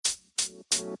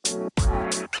Hello,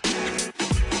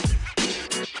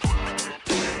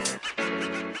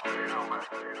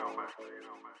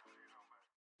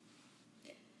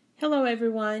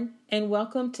 everyone, and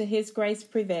welcome to His Grace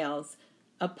Prevails,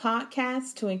 a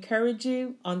podcast to encourage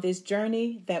you on this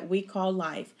journey that we call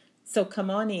life. So come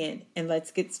on in and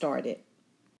let's get started.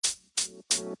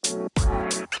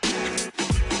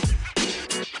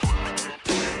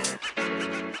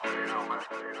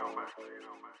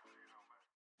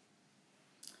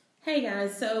 Hey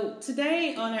guys, so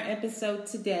today on our episode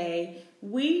today,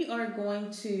 we are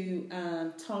going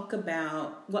to talk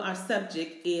about, our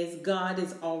subject is God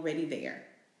is already there.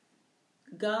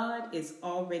 God is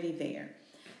already there.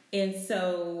 And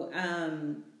so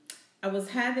I was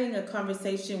having a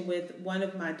conversation with one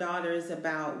of my daughters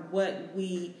about what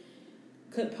we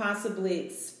could possibly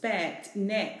expect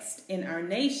next in our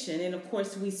nation. And of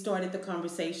course, we started the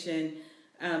conversation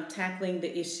tackling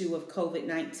the issue of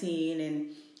COVID-19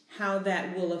 and how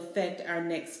that will affect our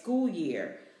next school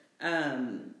year.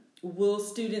 Will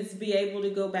students be able to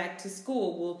go back to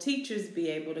school? Will teachers be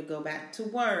able to go back to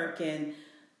work? And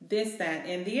this, that,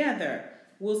 and the other.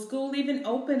 Will school even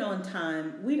open on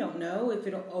time? We don't know if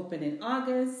it'll open in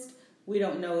August. We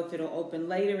don't know if it'll open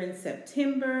later in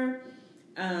September.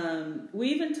 We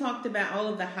even talked about all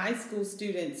of the high school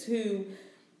students who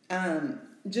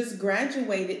just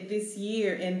graduated this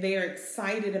year, and they're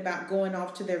excited about going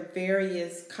off to their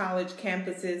various college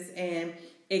campuses and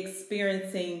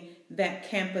experiencing that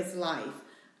campus life.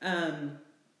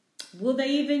 Will they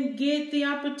even get the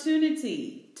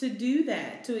opportunity to do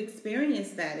that, to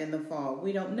experience that in the fall?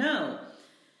 We don't know.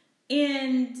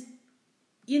 And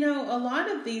you know, a lot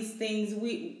of these things,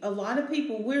 a lot of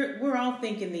people, we're all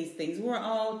thinking these things. We're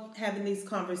all having these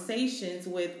conversations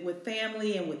with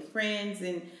family and with friends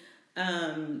and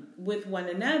with one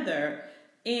another,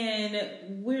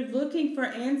 and we're looking for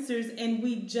answers, and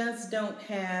we just don't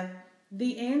have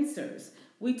the answers.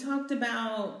 We talked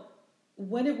about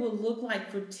what it will look like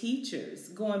for teachers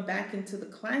going back into the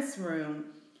classroom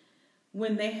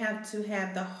when they have to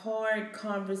have the hard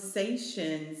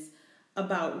conversations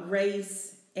about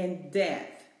race and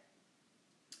death,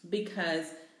 because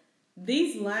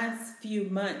these last few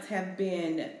months have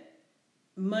been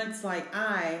months like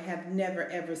I have never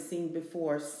ever seen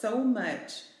before. So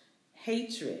much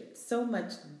hatred, so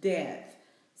much death,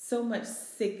 so much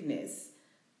sickness.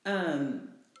 And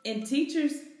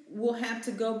teachers will have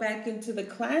to go back into the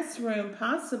classroom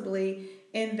possibly,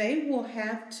 and they will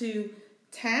have to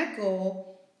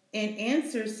tackle and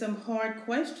answer some hard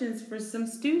questions for some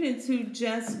students who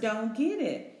just don't get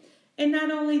it. And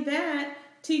not only that,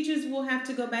 teachers will have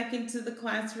to go back into the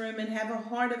classroom and have a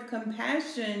heart of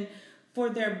compassion for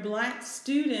their Black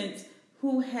students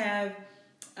who have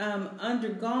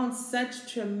undergone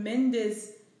such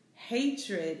tremendous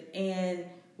hatred and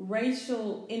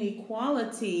racial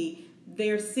inequality.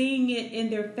 They're seeing it in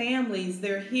their families.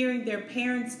 They're hearing their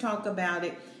parents talk about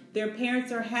it. Their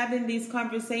parents are having these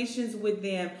conversations with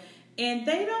them, and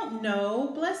they don't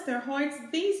know, bless their hearts,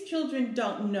 these children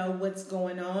don't know what's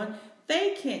going on.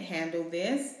 They can't handle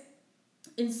this.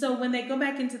 And so when they go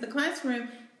back into the classroom,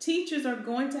 teachers are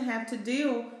going to have to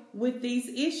deal with these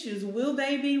issues. Will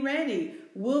they be ready?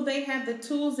 Will they have the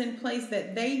tools in place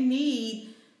that they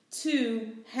need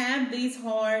to have these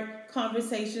hard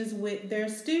conversations with their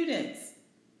students?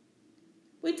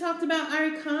 We talked about our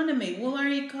economy. Will our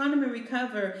economy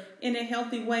recover in a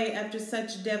healthy way after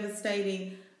such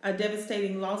devastating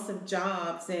loss of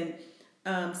jobs and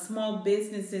small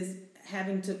businesses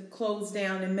having to close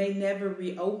down and may never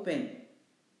reopen?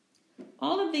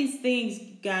 All of these things,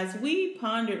 guys, we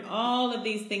pondered all of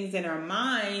these things in our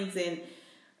minds, and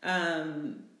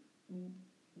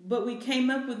but we came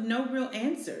up with no real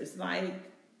answers. Like,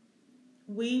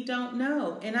 we don't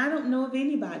know, and I don't know if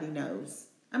anybody knows.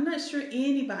 I'm not sure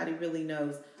anybody really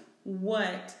knows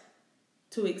what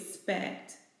to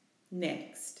expect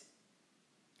next.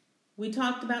 We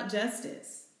talked about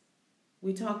justice.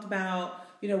 We talked about,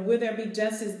 will there be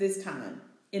justice this time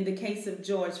in the case of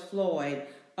George Floyd,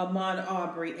 Ahmaud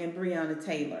Arbery, and Breonna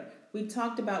Taylor? We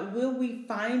talked about, will we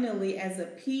finally as a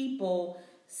people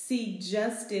see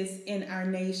justice in our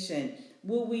nation?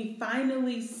 Will we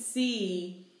finally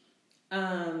see,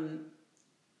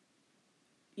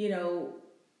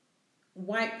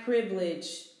 white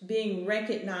privilege being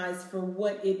recognized for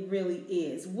what it really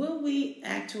is? Will we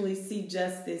actually see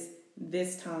justice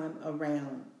this time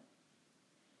around?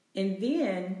 And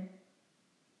then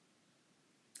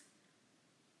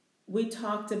we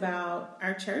talked about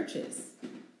our churches.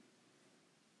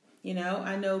 I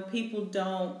know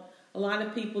a lot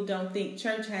of people don't think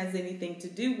church has anything to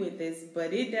do with this,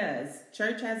 but it does.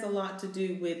 Church has a lot to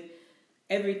do with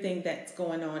everything that's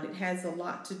going on. It has a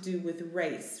lot to do with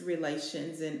race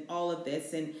relations and all of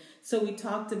this. And so we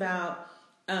talked about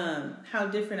how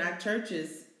different our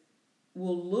churches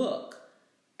will look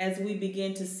as we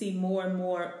begin to see more and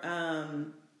more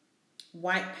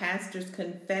white pastors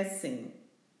confessing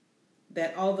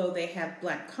that although they have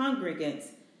black congregants,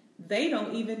 they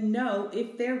don't even know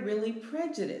if they're really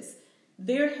prejudiced.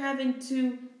 They're having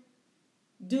to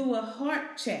do a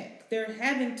heart check. They're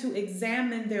having to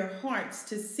examine their hearts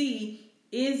to see,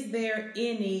 is there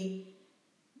any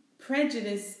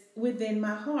prejudice within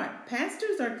my heart?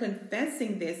 Pastors are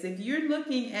confessing this. If you're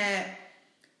looking at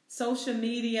social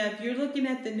media, if you're looking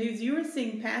at the news, you are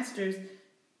seeing pastors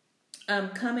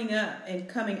coming up and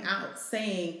coming out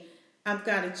saying, I've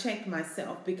got to check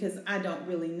myself because I don't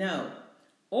really know.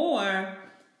 Or,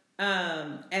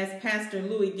 as Pastor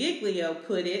Louis Giglio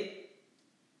put it,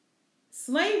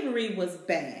 slavery was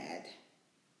bad,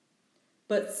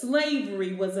 but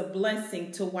slavery was a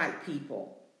blessing to white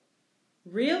people.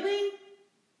 Really?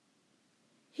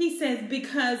 He says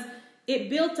because it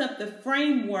built up the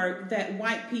framework that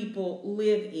white people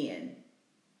live in.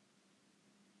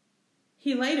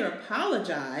 He later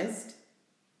apologized.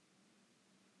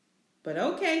 But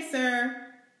okay, sir,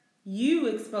 you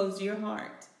exposed your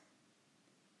heart.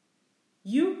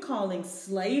 You're calling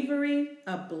slavery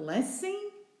a blessing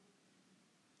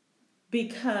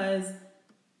because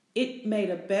it made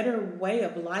a better way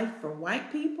of life for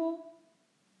white people?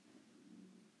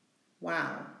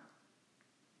 Wow.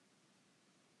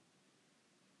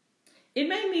 It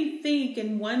made me think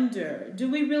and wonder, do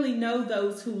we really know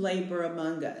those who labor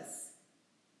among us?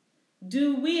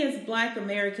 Do we as Black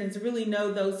Americans really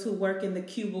know those who work in the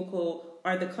cubicle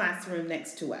or the classroom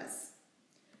next to us?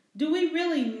 Do we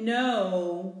really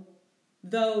know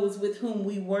those with whom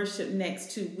we worship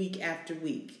next to week after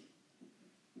week?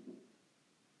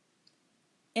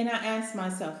 And I ask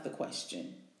myself the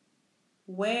question,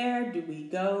 where do we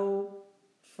go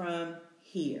from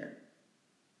here?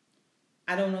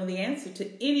 I don't know the answer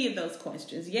to any of those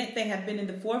questions, yet they have been in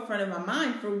the forefront of my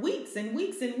mind for weeks and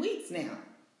weeks and weeks now.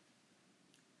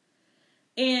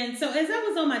 And so as I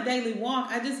was on my daily walk,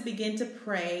 I just began to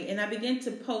pray and I began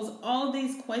to pose all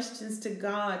these questions to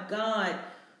God. God,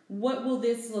 what will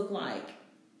this look like?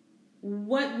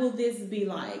 What will this be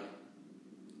like?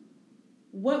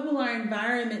 What will our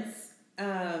environments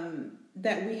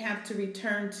that we have to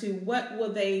return to, what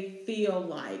will they feel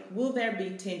like? Will there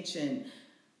be tension?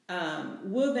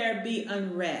 Will there be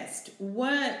unrest?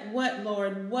 What,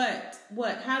 Lord, what?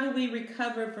 How do we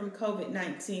recover from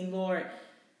COVID-19, Lord?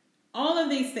 All of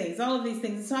these things.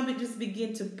 And so I just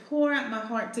begin to pour out my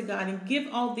heart to God and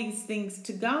give all these things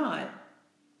to God.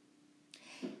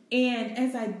 And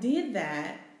as I did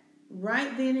that,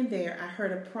 right then and there, I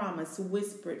heard a promise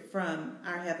whispered from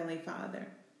our Heavenly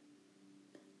Father.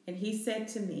 And He said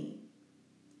to me,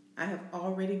 I have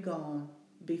already gone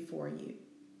before you.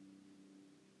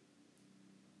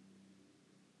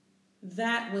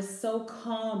 That was so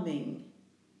calming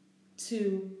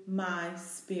to my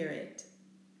spirit.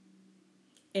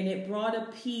 And it brought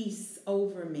a peace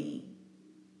over me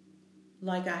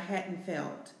like I hadn't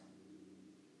felt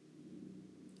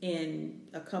in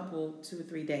a couple, 2 or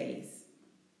 3 days.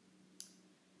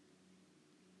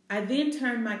 I then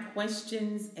turned my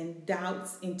questions and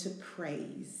doubts into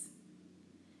praise.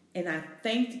 And I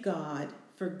thanked God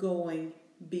for going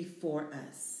before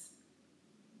us.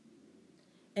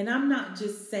 And I'm not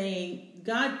just saying,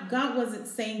 God wasn't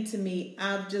saying to me,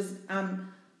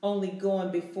 I'm only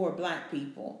going before Black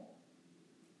people.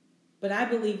 But I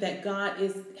believe that God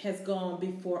has gone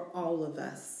before all of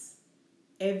us.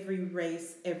 Every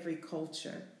race, every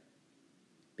culture.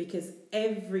 Because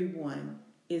everyone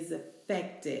is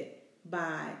affected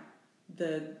by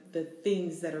the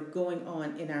things that are going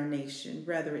on in our nation,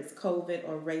 whether it's COVID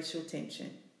or racial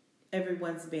tension.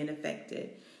 Everyone's being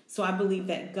affected. So I believe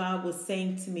that God was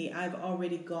saying to me, I've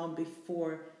already gone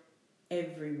before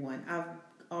everyone. I've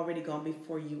already gone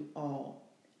before you all.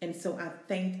 And so I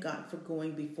thank God for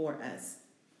going before us.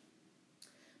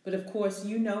 But of course,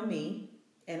 you know me,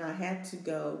 and I had to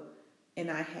go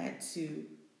and I had to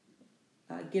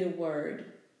get a word,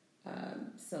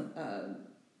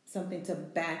 something to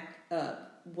back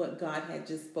up what God had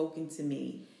just spoken to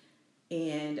me.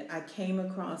 And I came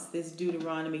across this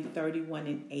Deuteronomy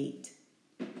 31:8.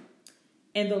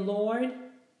 And the Lord,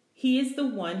 He is the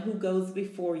one who goes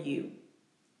before you.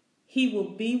 He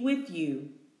will be with you.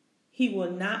 He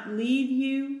will not leave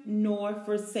you nor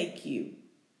forsake you.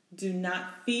 Do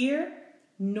not fear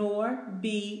nor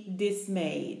be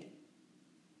dismayed.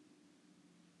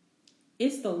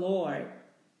 It's the Lord.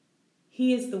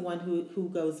 He is the one who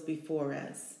goes before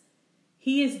us.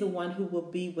 He is the one who will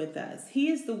be with us. He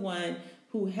is the one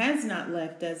who has not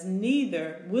left us,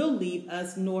 neither will leave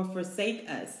us nor forsake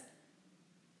us.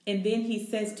 And then he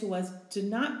says to us, do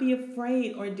not be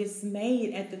afraid or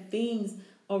dismayed at the things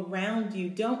around you.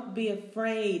 Don't be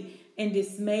afraid and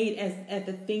dismayed at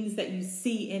the things that you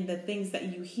see and the things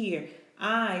that you hear.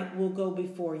 I will go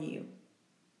before you.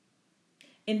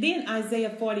 And then Isaiah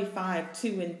 45,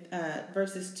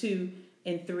 verses 2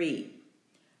 and 3.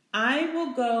 I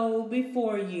will go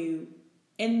before you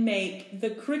and make the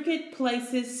crooked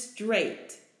places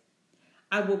straight.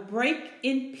 I will break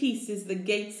in pieces the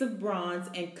gates of bronze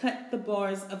and cut the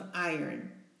bars of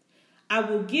iron. I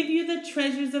will give you the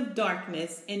treasures of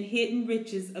darkness and hidden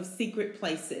riches of secret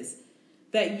places,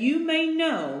 that you may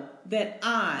know that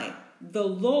I, the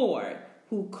Lord,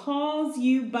 who calls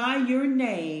you by your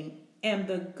name, am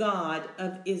the God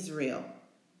of Israel.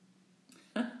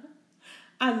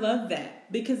 I love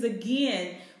that, because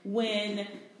again, when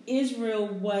Israel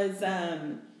was,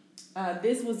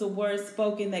 this was a word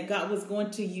spoken that God was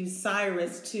going to use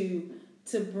Cyrus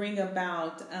to bring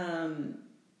about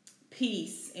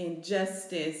peace and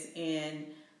justice and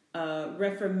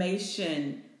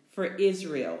reformation for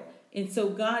Israel. And so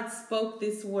God spoke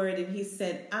this word and he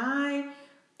said, I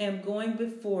am going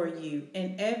before you,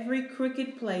 and every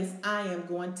crooked place I am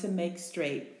going to make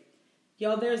straight.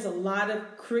 Y'all, there's a lot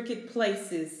of crooked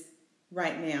places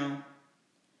right now.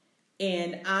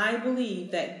 And I believe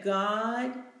that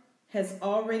God has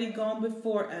already gone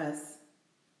before us,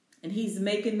 and he's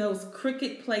making those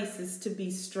crooked places to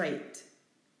be straight.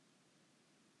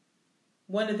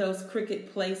 One of those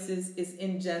crooked places is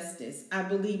injustice. I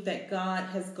believe that God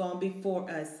has gone before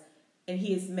us, and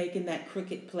he is making that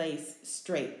crooked place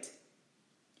straight.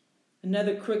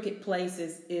 Another crooked place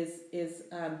is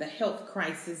the health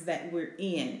crisis that we're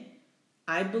in.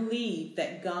 I believe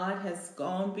that God has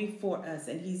gone before us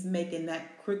and he's making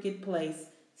that crooked place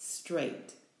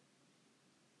straight.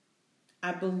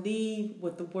 I believe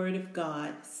what the word of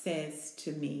God says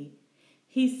to me.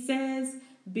 He says,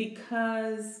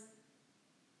 because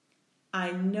I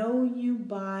know you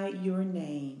by your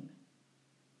name,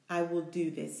 I will do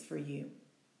this for you.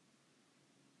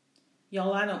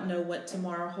 Y'all, I don't know what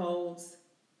tomorrow holds,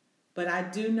 but I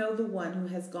do know the one who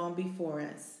has gone before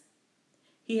us.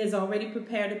 He has already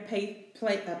prepared a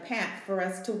path for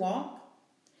us to walk.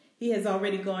 He has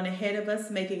already gone ahead of us,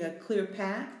 making a clear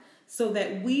path so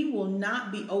that we will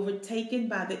not be overtaken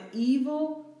by the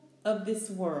evil of this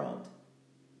world.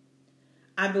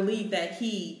 I believe that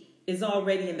he is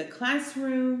already in the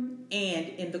classroom and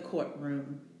in the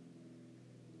courtroom.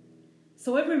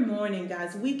 So every morning,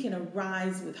 guys, we can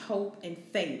arise with hope and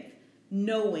faith,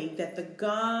 knowing that the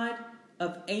God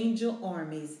of angel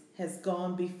armies has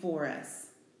gone before us.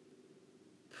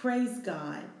 Praise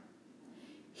God.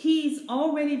 He's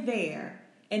already there,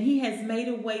 and he has made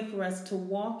a way for us to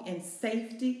walk in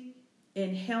safety,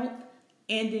 in health,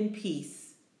 and in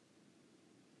peace.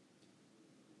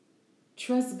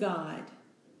 Trust God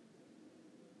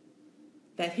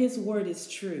that his word is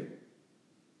true.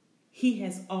 He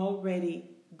has already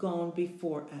gone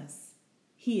before us.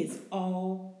 He is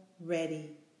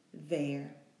already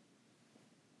there.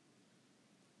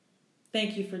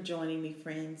 Thank you for joining me,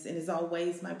 friends. And as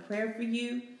always, my prayer for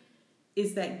you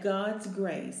is that God's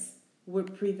grace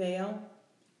would prevail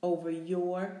over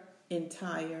your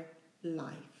entire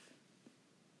life.